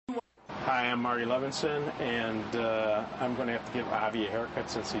Hi, I'm Marty Levinson, and I'm going to have to give Avi a haircut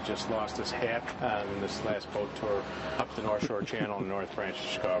since he just lost his hat on this last boat tour up the North Shore Channel and North Branch of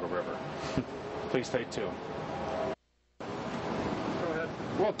Chicago River. Please stay tuned. Go ahead.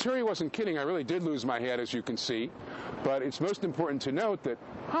 Well, Terry wasn't kidding. I really did lose my hat, as you can see. But it's most important to note that,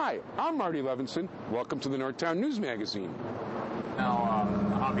 hi, I'm Marty Levinson. Welcome to the Northtown News Magazine. Now,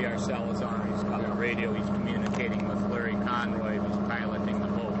 Javier Salazar, he's on the radio. He's communicating with Larry Conroy, who's piloting the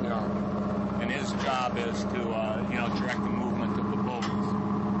boat. Yeah. And his job is to, direct the movement of the boat.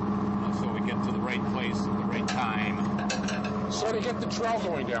 So we get to the right place at the right time. So to get the trawl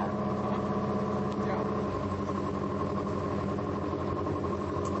going down. Yeah.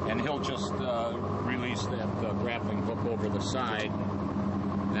 And he'll just release that grappling hook over the side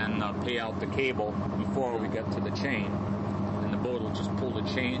and pay out the cable before we get to the chain. And the boat will just pull the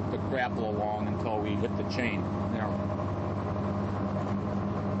grapple along until we hit the chain. Yeah.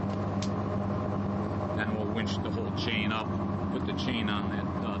 Then we'll winch the whole chain up, put the chain on that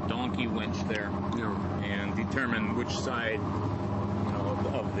donkey winch there, and determine which side,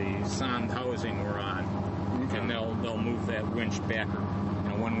 of the sand housing we're on. Okay. And they'll move that winch back,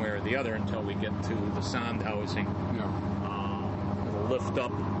 one way or the other until we get to the sand housing. Yeah. It'll lift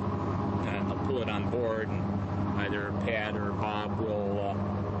up, and they'll pull it on board, and either Pat or Bob will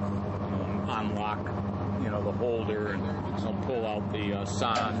unlock, the holder, and they'll pull out the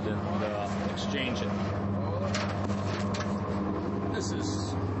sand and exchange it. This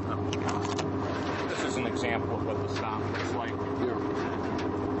is an example of what the sand looks like. Yeah.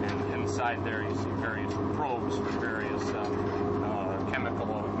 And inside there you see various probes for various chemical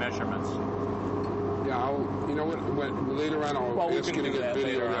measurements. Yeah, later on I'll ask you to get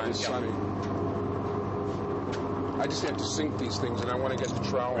video of the sunny. I just have to sink these things, and I want to get the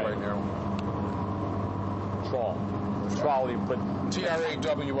trowel right now. Trawl. Trawl, you put...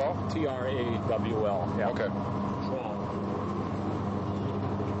 T-R-A-W-L? T-R-A-W-L, yeah. Okay. Trawl.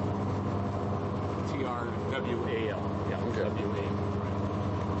 T-R-W-A-L. Yeah, okay. W-A.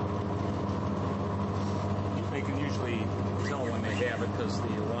 They can usually tell when they have it because the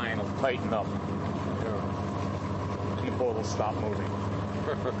line will tighten up. Yeah. And the boat will stop moving.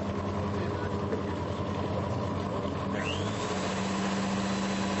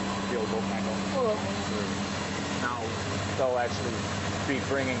 Now they'll actually be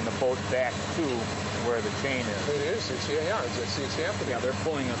bringing the boat back to where the chain is. It is. It's happening. Yeah, they're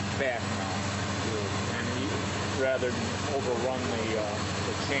pulling us back now. And rather than overrun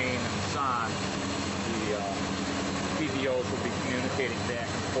the chain and the sand, the PBOs will be communicating back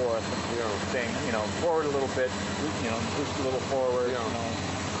and forth and saying, forward a little bit, boost a little forward,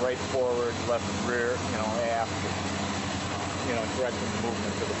 right forward, left rear, aft, directing the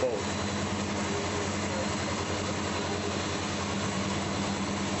movement of the boat.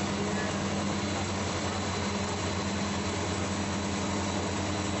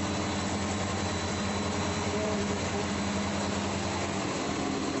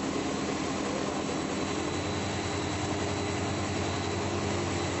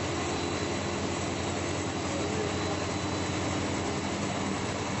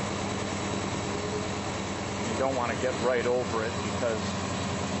 Don't want to get right over it because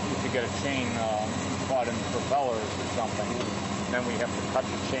if you get a chain caught in the propellers or something, then we have to cut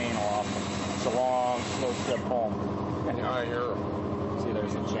the chain off. It's a long, slow trip home. Yeah, I hear. See,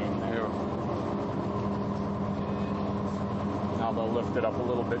 there's a chain there. Yeah. Now they'll lift it up a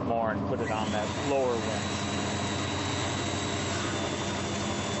little bit more and put it on that lower winch.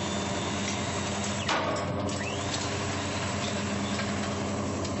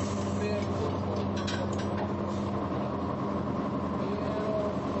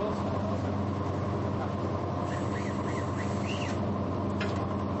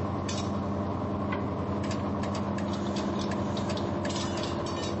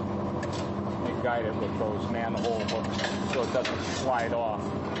 Guide it with those manhole hooks so it doesn't slide off.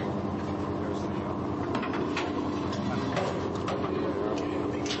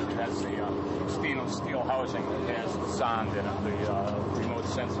 That's the stainless steel housing that has the sand in it, the remote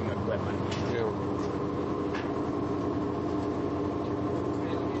sensing equipment. Yeah.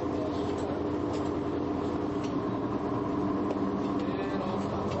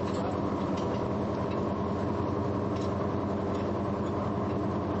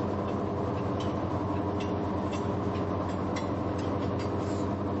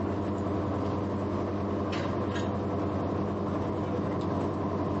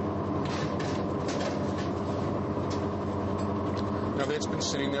 Now that's been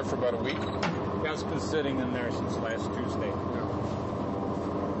sitting there for about a week? That's been sitting in there since last Tuesday. Yeah.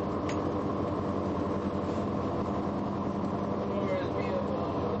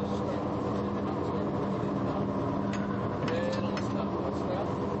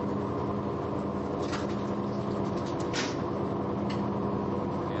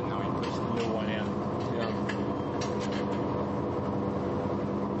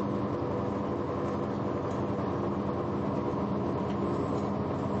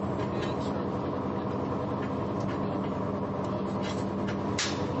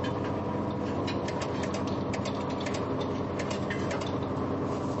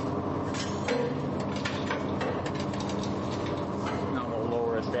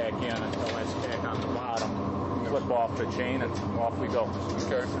 off the chain, and off we go.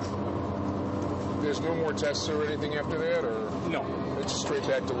 Okay. There's no more tests or anything after that, or No. it's straight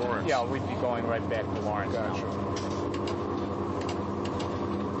back to Lawrence? Yeah, we'd be going right back to Lawrence. Gotcha. Now.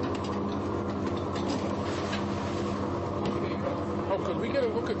 Oh, could we get a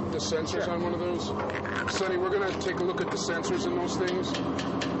look at the sensors on one of those? Sonny, we're going to take a look at the sensors in those things.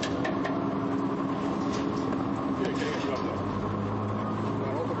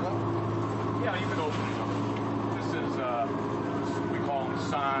 Yeah, you can open it up. This is, we call them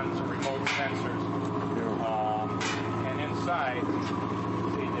SONs, remote sensors. Yeah. And inside,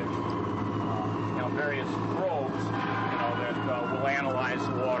 see, there's various probes, that will analyze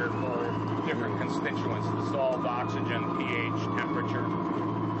the water for different constituents, the salt, oxygen, pH, temperature.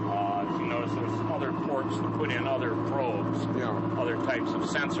 As you notice, there's other ports to put in other probes, other types of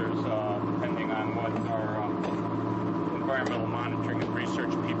sensors, depending on what our environmental monitoring and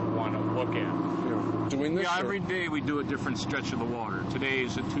research people want to look at. Doing this? Yeah, every day we do a different stretch of the water. Today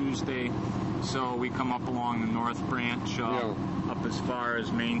is a Tuesday, so we come up along the North Branch, up as far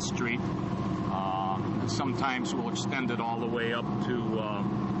as Main Street. Sometimes we'll extend it all the way up to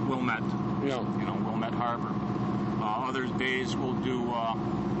Wilmette, Wilmette Harbor. Other days we'll do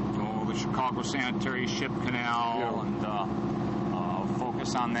the Chicago Sanitary Ship Canal and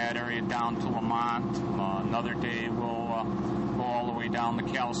focus on that area down to Lamont. Another day we'll go all the way down the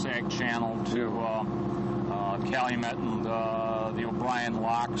Cal-Sag Channel to Calumet and the O'Brien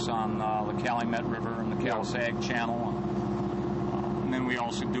Locks on the Calumet River and the Cal-Sag Channel. And then we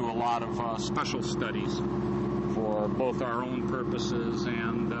also do a lot of special studies for both our own purposes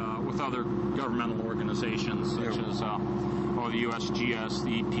and with other governmental organizations such as the USGS,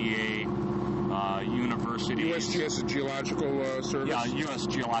 the EPA, universities. USGS is Geological Service? Yeah, U.S.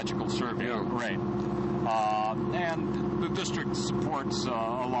 Geological Survey, right. And the district supports a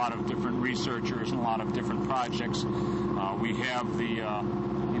lot of different researchers and a lot of different projects. We have the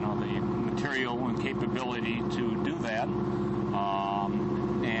material and capability to do that.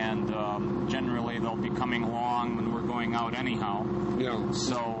 Generally they'll be coming along when we're going out anyhow.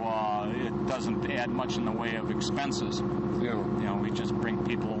 So it doesn't add much in the way of expenses. We just bring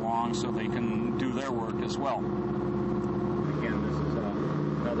people along so they can do their work as well. Again, this is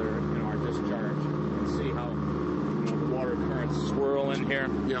another our discharge. You can see how the water currents swirl in here.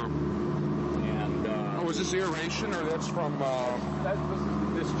 And is this aeration, or that's from? This is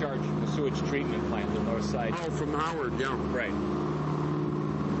the discharge from the sewage treatment plant, the north side. Oh, from Howard, Right.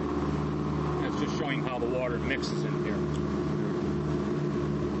 Just showing how the water mixes in here.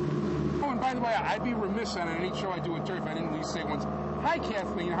 Oh, and by the way, I'd be remiss on any show I do with Jerry if I didn't at least say once, "Hi,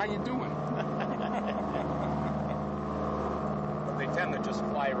 Kathleen, how you doing?" They tend to just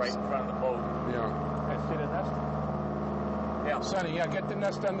fly right in front of the boat. I see the nest? Yeah. Sonny, get the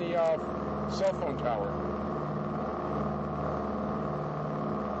nest on the cell phone tower.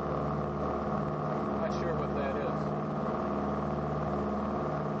 I'm not sure what that is.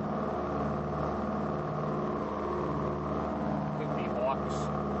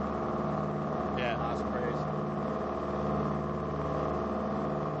 Yeah, ospreys.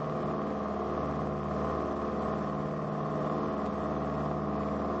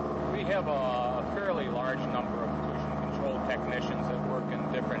 We have a fairly large number of pollution control technicians that work in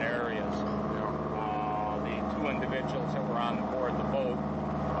different areas. The two individuals that were on board the boat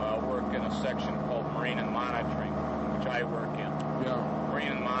work in a section called Marine and Monitoring, which I work in.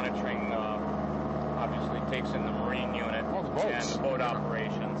 Marine and Monitoring obviously takes in the marine unit and the boat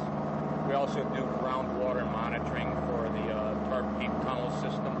operations. We also do groundwater monitoring for the Tarp Peak Tunnel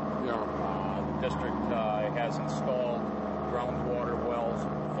system. The district has installed groundwater wells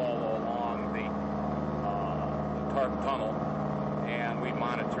that follow along the Tarp Tunnel, and we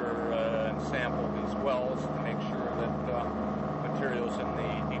monitor and sample these wells to make sure that materials in the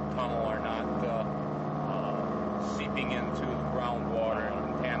deep tunnel are not seeping into the groundwater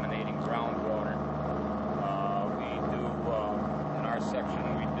and contaminating groundwater. In our section,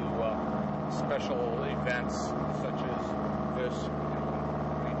 we do special events such as this.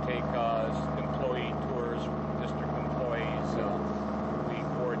 We take employee tours with district employees. We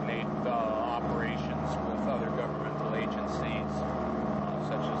coordinate operations with other governmental agencies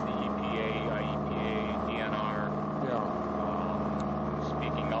such as the EPA, IEPA, DNR.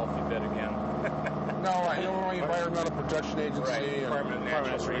 Speaking alphabet again. No, Illinois Environmental Protection Agency. Right, Department of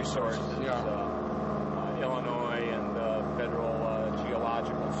Natural Resources. Illinois and federal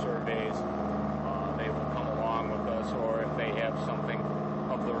geological surveys. They will come along with us, or if they have something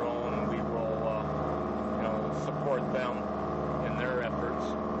of their own, we will support them in their efforts.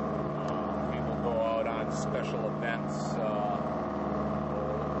 We will go out on special events,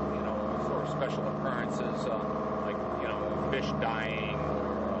 or special occurrences, like fish dying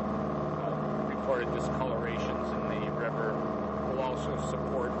or reported discolorations in the river. We'll also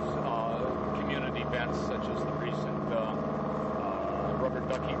support community events such as the recent rubber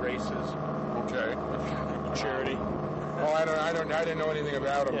ducky races. Okay. Charity. Oh, I didn't know anything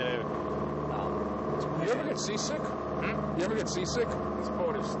about them. Yeah. You ever get seasick? You ever get seasick? This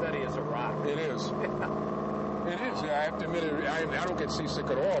boat is steady as a rock. It is. It is. Yeah, I have to admit it. I don't get seasick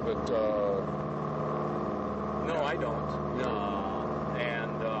at all, but No, I don't. Yeah.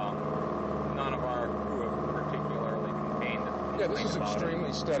 And none of our crew have particularly complained. yeah, this is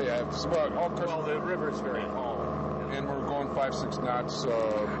extremely steady. I have to, Well, the river's very calm. and we're going 5-6 knots,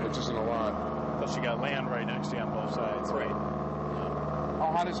 which isn't a lot. Plus you got land right next to you on both sides. Right.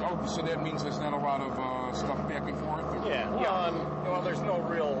 So that means there's not a lot of stuff back and forth? Or? Yeah. Well, there's no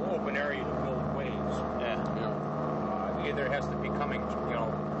real open area to build waves. Yeah. Either has to be coming,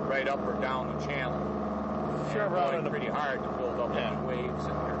 right up or down the channel. If you're ever out going on pretty hard to build up any waves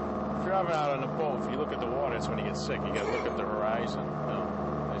in here. If you're ever out on a boat, if you look at the water, it's when you get sick. You got to look at the horizon.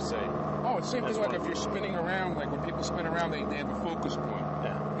 They say. Oh, it's same thing like if you're spinning around, like when people spin around, they have a focus point.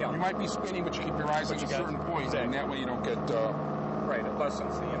 Yeah. You might be spinning, but you keep your eyes on a certain point, and that way you don't get... Right, it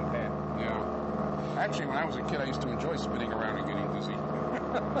lessens the impact. Yeah. Actually, when I was a kid, I used to enjoy spinning around and getting dizzy.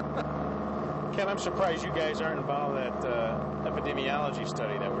 Ken, I'm surprised you guys aren't involved in that epidemiology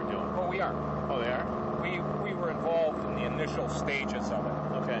study that we're doing. Well, we are. Oh, they are? We were involved in the initial stages of it.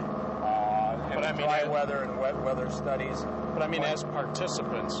 Okay. But I mean, dry weather and wet weather studies. But I mean, as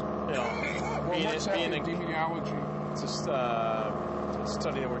participants, what's epidemiology? It's a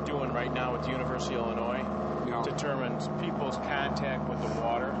study that we're doing right now with the University of Illinois. Determines people's contact with the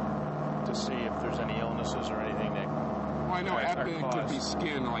water to see if there's any illnesses or anything that. Well, I know could be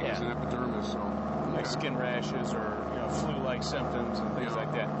skin, like as an epidermis, like skin rashes or flu-like symptoms and things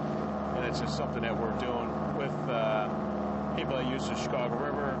like that. And it's just something that we're doing with people that use the Chicago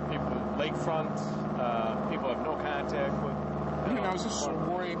River, people lakefront, people have no contact with. I was just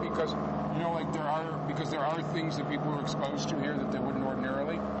worried because there are things that people are exposed to here that they wouldn't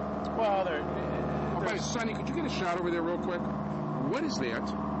ordinarily. Well, Sonny, could you get a shot over there real quick? What is that?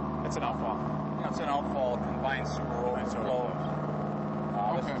 It's an outfall. It's an outfall combined sewer overflow.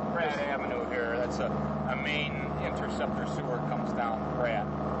 This is Pratt Avenue here. That's a main interceptor sewer comes down Pratt.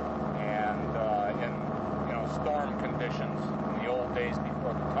 And in storm conditions, in the old days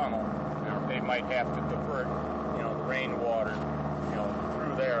before the tunnel, they might have to divert the rainwater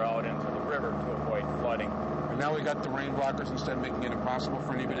through there out into the river to avoid flooding. And now we got the rain blockers instead of making it impossible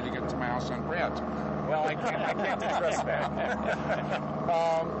for anybody to get to my house on Pratt. Well, I can't address that.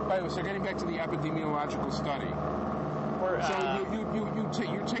 By the way, so getting back to the epidemiological study.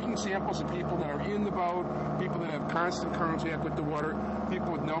 You're taking samples of people that are in the boat, people that have constant contact with the water,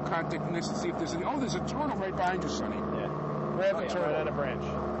 people with no contact, and this to see if there's any. Oh, there's a turtle right behind you, Sonny. Yeah. Grab the turtle. Right on a branch.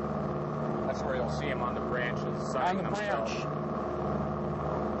 That's where you'll see them on the branches. On the branch.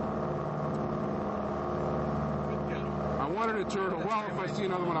 I wanted a turtle. Well, if I see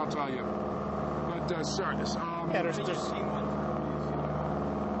another one, I'll tell you. But sorry, there's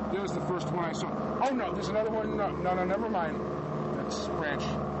that was the first one I saw. Oh no, there's another one. No, never mind. That's branch.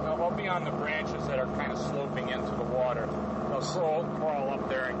 No, we'll be on the branches that are kind of sloping into the water. They'll crawl up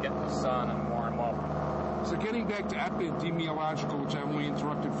there and get the sun and warm up. So getting back to epidemiological, which I've only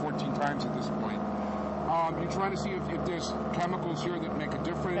interrupted 14 times at this point, you're trying to see if there's chemicals here that make a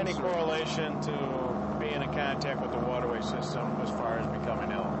difference? Any correlation to being in contact with the waterway system as far as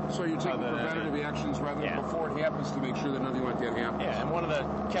becoming ill. So you're taking preventative actions rather than before it happens to make sure that nothing like that happens? Yeah,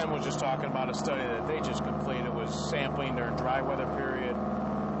 and Ken was just talking about a study that they just completed was sampling during dry weather period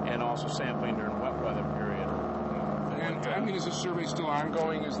and also sampling during wet weather period. And is this survey still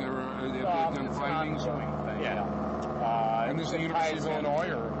ongoing? Is there done findings? And this is the University of Illinois,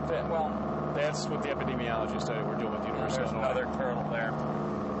 or that's what the epidemiology study we're doing with the University of Illinois. There's another turtle there.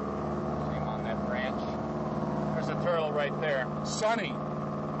 See him on that branch? There's a turtle right there. Sonny,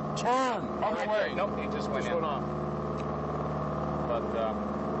 turn other way. Nope, he just went off. But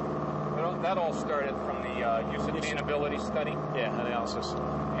that all started from the usability study. Yeah, analysis.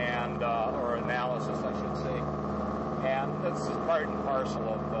 And or analysis, I should say. And this is part and parcel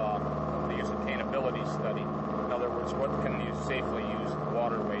of the usability study. In other words, what can you safely use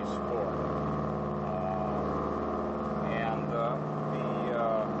waterways for? The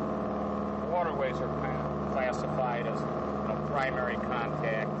waterways are kind of classified as primary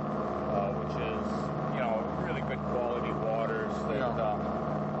contact, which is really good quality waters that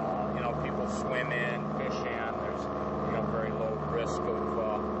people swim in, fish in. There's very low risk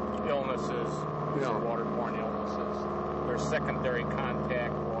of illnesses, waterborne illnesses. There's secondary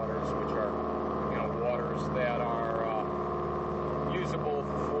contact waters, which are waters that are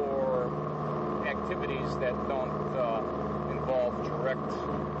activities that don't involve direct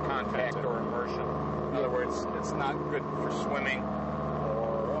contact or immersion. In other words, it's not good for swimming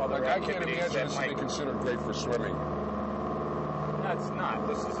or other Like, I can't activities imagine that this might... would be considered great for swimming. That's not.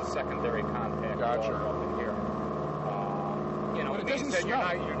 This is a secondary contact Gotcha. water up in here. You know, But it it means doesn't that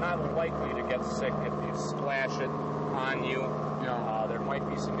smell. you're not likely to get sick if you splash it on you. Yeah. There might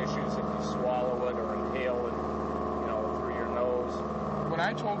be some issues if you swallow it or inhale it, you know, through your nose. When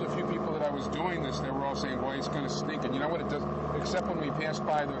I told a few people that I was doing this, they were all saying, boy, it's going to stink. And you know what it does? Except when we passed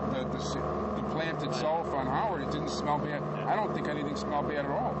by the plant itself on Howard, it didn't smell bad. I don't think anything smelled bad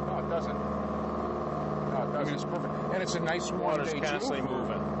at all. No, it doesn't. No, it I doesn't. mean, it's perfect. And it's a nice warm Water's day, constantly too.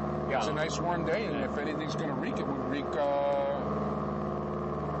 moving. Yeah. It's a nice warm day, and if anything's going to reek, it would reek...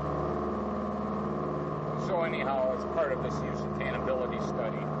 So anyhow, as part of this usattainability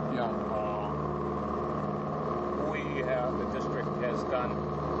study, the district has done,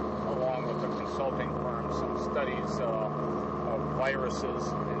 along with a consulting firm, some studies of viruses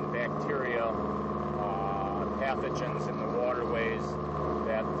and bacteria, pathogens in the waterways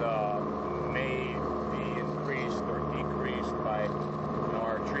that may be increased or decreased by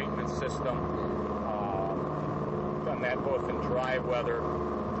our treatment system. Done that both in dry weather,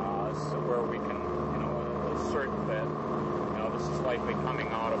 so where we can assert that this is likely coming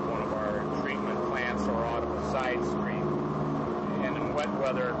out of one of our treatment plants or out of a side stream, and in wet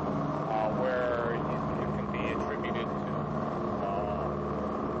weather where it can be attributed to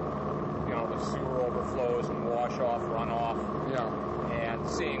the sewer overflows and wash off, runoff, and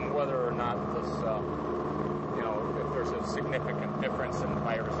seeing whether or not this if there's a significant difference in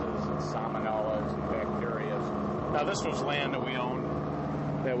viruses and salmonellas and bacteria. Now, this was land that we owned,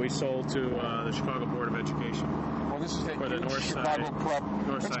 that we sold to the Chicago Board of Education. Well, this is For the north Chicago side. prep.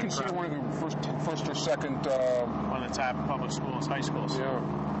 North That's side considered prep. one of the first or second... One of the top public schools, high schools. Yeah.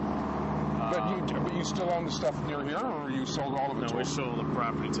 But you still own the stuff near here, or you sold all of it to we them? sold the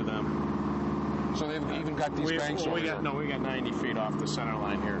property to them. So they've even got these banks over here? We got 90 feet off the center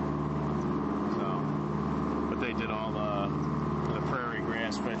line here. So, but they did all the prairie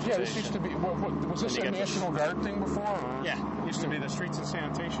grass vegetation. Yeah, this used to be... was this And you a got National Guard thing before? Or? Yeah, it used to be the Streets and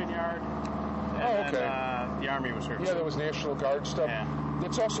Sanitation Yard. Oh, And okay. then, the Army was here. Yeah, there was National Guard stuff. Yeah.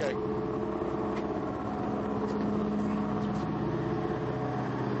 It's also...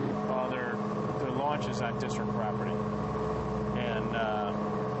 Well, their launch is on district property. And,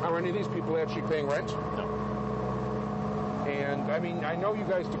 Are any of these people actually paying rent? no. And, I mean, I know you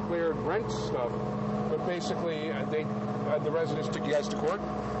guys declared rent stuff, but basically, the residents took you guys to court?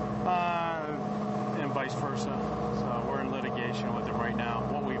 And vice versa. So we're in litigation with them right now.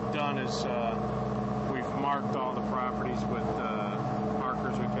 What we've done is we've marked all the properties with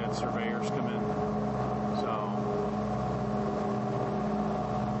markers. We've had surveyors come in. So,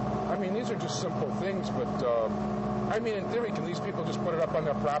 I mean, these are just simple things, but, I mean, in theory, can these people just put it up on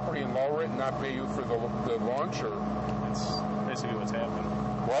their property and lower it and not pay you for the launch, or? that's basically what's happened.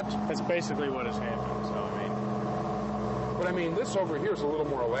 What? That's basically what has happened. So, I mean, But, I mean, this over here is a little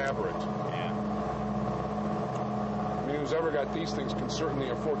more elaborate. yeah. I mean, who's ever got these things can certainly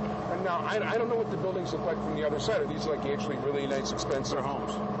afford. And now, I don't know what the buildings look like from the other side. Are these, like, actually really nice, expensive? They're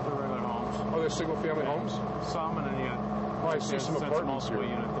homes. They're regular homes. Oh, they're single-family homes? Some, and then you got... Oh, I see some that's apartments multiple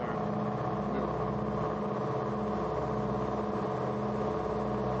here. unit there.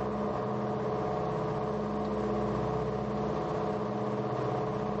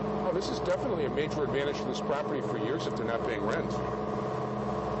 Oh, this is definitely a major advantage to this property for years if they're not paying rent.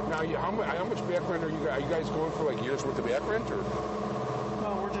 Now, how much back rent are you guys going for, like, years worth of back rent, or?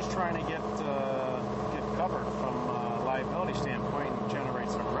 No, we're just trying to get covered from a liability standpoint and generate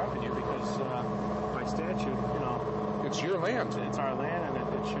some revenue because by statute, It's your land. it's our land and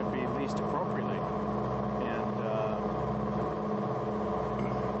it should be leased appropriately. And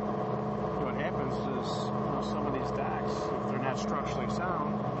what happens is, some of these docks, if they're not structurally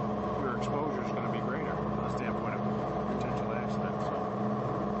sound, your exposure is going to be greater from the standpoint of potential accident. So.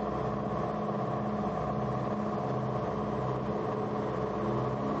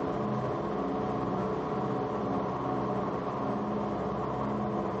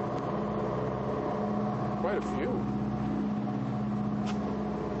 Quite a few.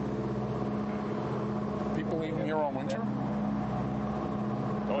 People leaving here all winter?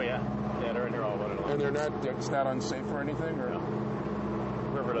 Oh yeah, they're in here all winter long. And it's not unsafe or anything, or? No.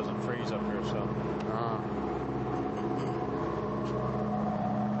 River doesn't freeze up here, so.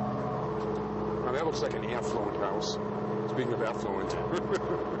 Now that looks like an affluent house. Speaking of affluent.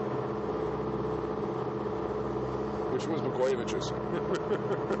 Which was Bogoyevich's.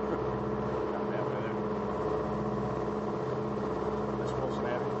 That's Wilson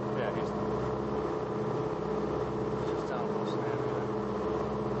Avenue. Yeah, he's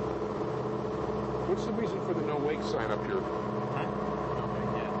What's the reason for the no wake sign up here?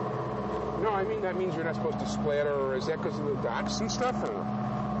 No, I mean, that means you're not supposed to splatter, or is that because of the docks and stuff, or?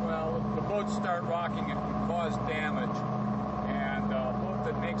 Well, if the boats start rocking, it can cause damage, and a boat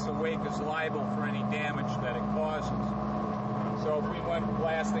that makes a wake is liable for any damage that it causes. So if we went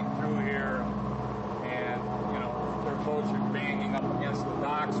blasting through here, and, you know, if their boats are banging up against the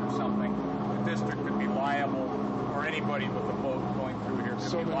docks or something, the district could be liable, or anybody with a boat going through here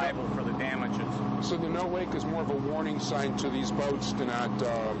could be liable for the damages. So the no wake is more of a warning sign to these boats to not...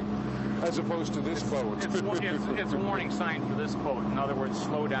 as opposed to this boat. It's a warning sign for this boat. In other words,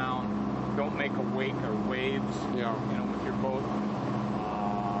 slow down. Don't make a wake or waves. Yeah. You know, with your boat,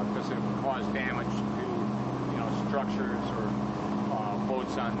 because it will cause damage to, you know, structures or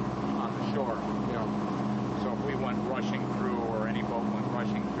boats on the shore. Yeah. So if we went rushing through, or any boat went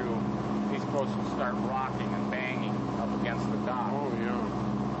rushing through, these boats will start rocking and banging up against the dock. Oh yeah.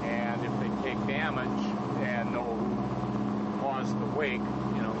 And if they take damage and know who caused the wake,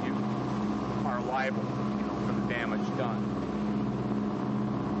 you know, you are liable, you know, for the damage done.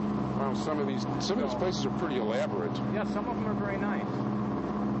 Wow, some of these places are pretty elaborate. Yeah, some of them are very nice.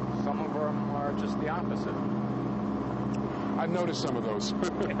 Some of them are just the opposite. I've noticed some of those.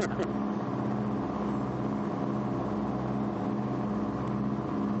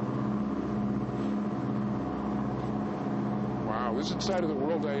 Wow, this side of the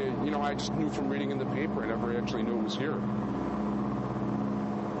world, I just knew from reading in the paper. I never actually knew it was here.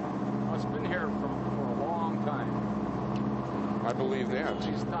 Well, it's been here for a long time. I believe that.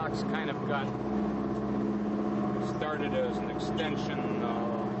 These docks kind of got started as an extension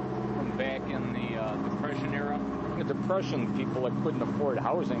from back in the Depression era. In the Depression, people that couldn't afford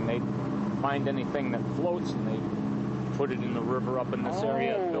housing, they'd find anything that floats and they'd put it in the river up in this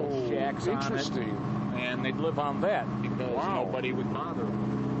area, build shacks on it. Interesting. And they'd live on that because nobody would bother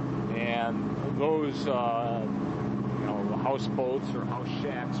them. And those, houseboats or house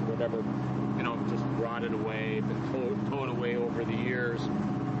shacks or whatever, just rotted away, been towed away over the years.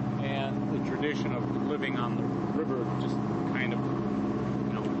 And the tradition of living on the river just kind of,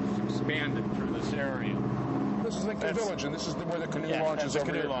 expanded through this area. This is Lincoln Village, and this is where the canoe launch is over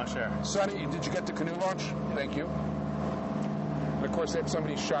canoe here. launch there. Sonny, did you get the canoe launch? Thank you. And of course, that's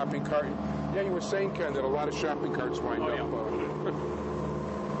somebody's shopping cart. Yeah, you were saying, Ken, that a lot of shopping carts wind up.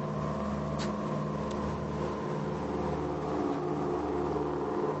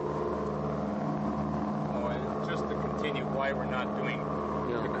 Just to continue why we're not doing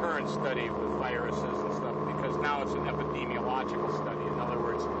the current study with viruses and stuff, because now it's an epidemiological study. In other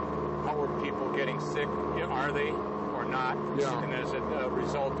words, how are people getting sick? Are they or not? Yeah. And is it a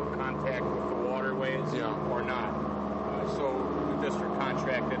result of contact with the waterways or not? So the district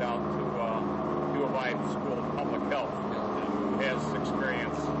contracted out to U of I School of Public Health, who has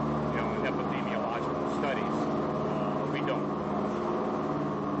experience, in epidemiological studies. We don't.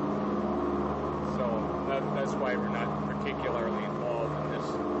 So that's why we're not particularly involved in this,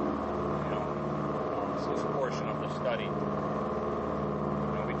 this portion of the study.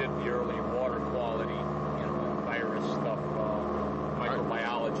 We did the early water quality, virus stuff,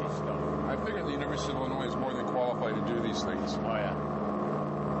 microbiology stuff. I figured the University of Illinois is more than qualified to do these things. Oh, yeah.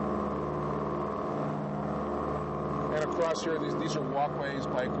 And across here, these are walkways,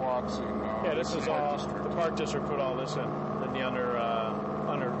 bike walks, and this is all the Park District put all this in the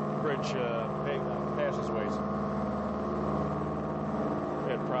under bridge passageways.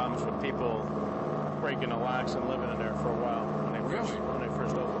 We had problems with people breaking the locks and living in there for a while when they first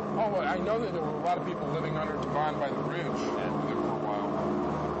opened. Oh, well, I know that there were a lot of people living under Devon by the bridge there for a while.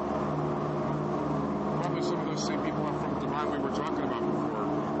 Probably some of those same people are from Devon we were talking about before.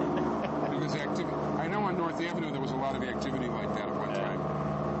 Because I know on North Avenue there was a lot of activity like that at one time.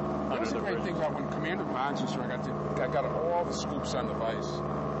 That was the great thing about when Commander Boggs was here. I got all the scoops on the Vice.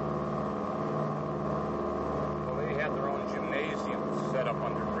 Well, they had their own gymnasiums set up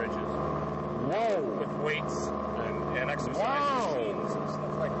under bridges. Whoa! With weights and exercise machines and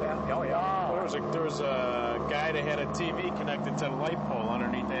stuff like that. Oh, yeah. Wow. There was a guy that had a TV connected to the light pole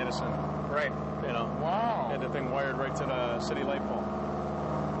underneath Addison. Right. Wow. Had the thing wired right to the city light pole.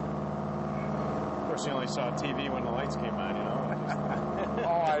 Of course, you only saw TV when the lights came on,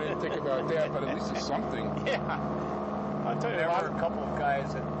 Oh, I didn't think about that, but at least it's something. Yeah. I'll tell you, there were a couple of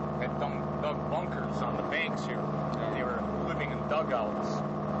guys that had dug bunkers on the banks here. They were living in dugouts.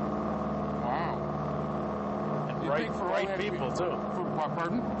 Wow. And bright people, too.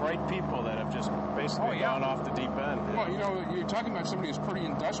 Pardon? Bright people that have just basically gone off the deep end. Well, you're talking about somebody who's pretty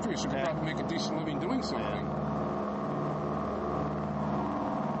industrious who could probably make a decent living doing something. Yeah.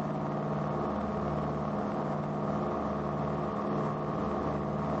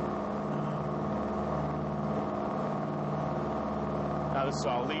 this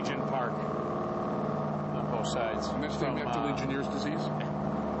Legion Park on both sides. And that's named after Legionnaire's disease?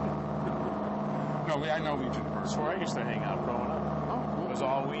 No, I know Legion Park. That's where I used to hang out growing up. Oh, cool. It was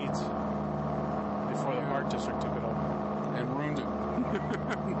all weeds before the park district took it over. And ruined it.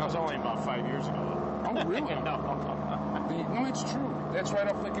 That was only about 5 years ago. Oh, really? No. No, it's true. That's right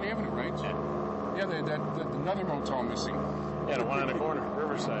off Lincoln Avenue, right? Yeah, another motel missing. Yeah, the one on the corner,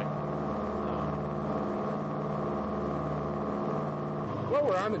 Riverside. Well,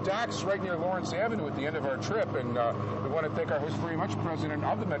 we're on the docks right near Lawrence Avenue at the end of our trip, and we want to thank our host very much, President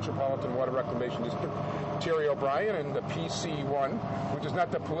of the Metropolitan Water Reclamation District, Terry O'Brien, and the PC1, which is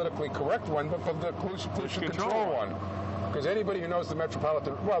not the politically correct one, but the pollution control one. Because anybody who knows the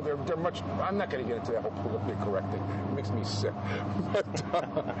Metropolitan, well, they're much, I'm not going to get into that whole politically correct thing. It makes me sick. But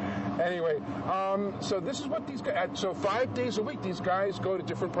anyway, so this is what these guys, so 5 days a week, these guys go to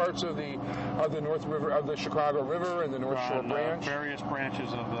different parts of the North River, of the Chicago River and the North Shore branch. Various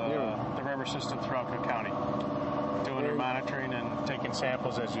branches of the river system throughout the county. Doing their monitoring and taking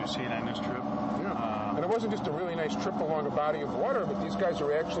samples as you've seen on this trip. Yeah. And it wasn't just a really nice trip along a body of water, but these guys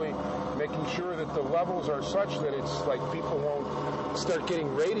are actually making sure that the levels are such that it's like people won't start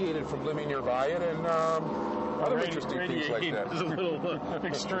getting radiated from living nearby it, and other interesting things like that. It's a little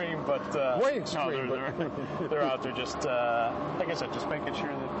extreme, but way extreme. No, they're out there just, like I said, just making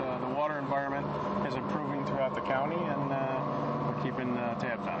sure that the water environment is improving throughout the county, and we're keeping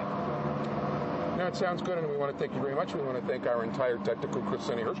tabs on it. No, it sounds good, and we want to thank you very much. We want to thank our entire technical crew,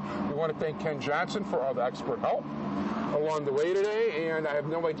 Sonny Hersh. We want to thank Ken Johnson for all the expert help along the way today, and I have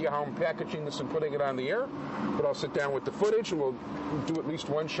no idea how I'm packaging this and putting it on the air, but I'll sit down with the footage, and we'll do at least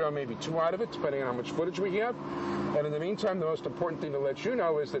one show, maybe two out of it, depending on how much footage we have. And in the meantime, the most important thing to let you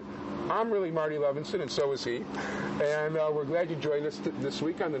know is that I'm really Marty Levinson, and so is he. And we're glad you joined us this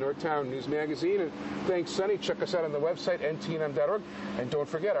week on the Northtown News Magazine. And thanks, Sonny. Check us out on the website, ntnm.org. And don't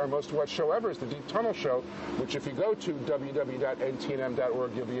forget, our most watched show ever is the Deep Tunnel Show, which if you go to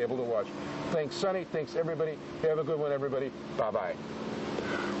www.ntnm.org, you'll be able to watch. Thanks, Sonny. Thanks, everybody. Have a good one, everybody. Bye-bye.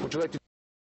 Would you like to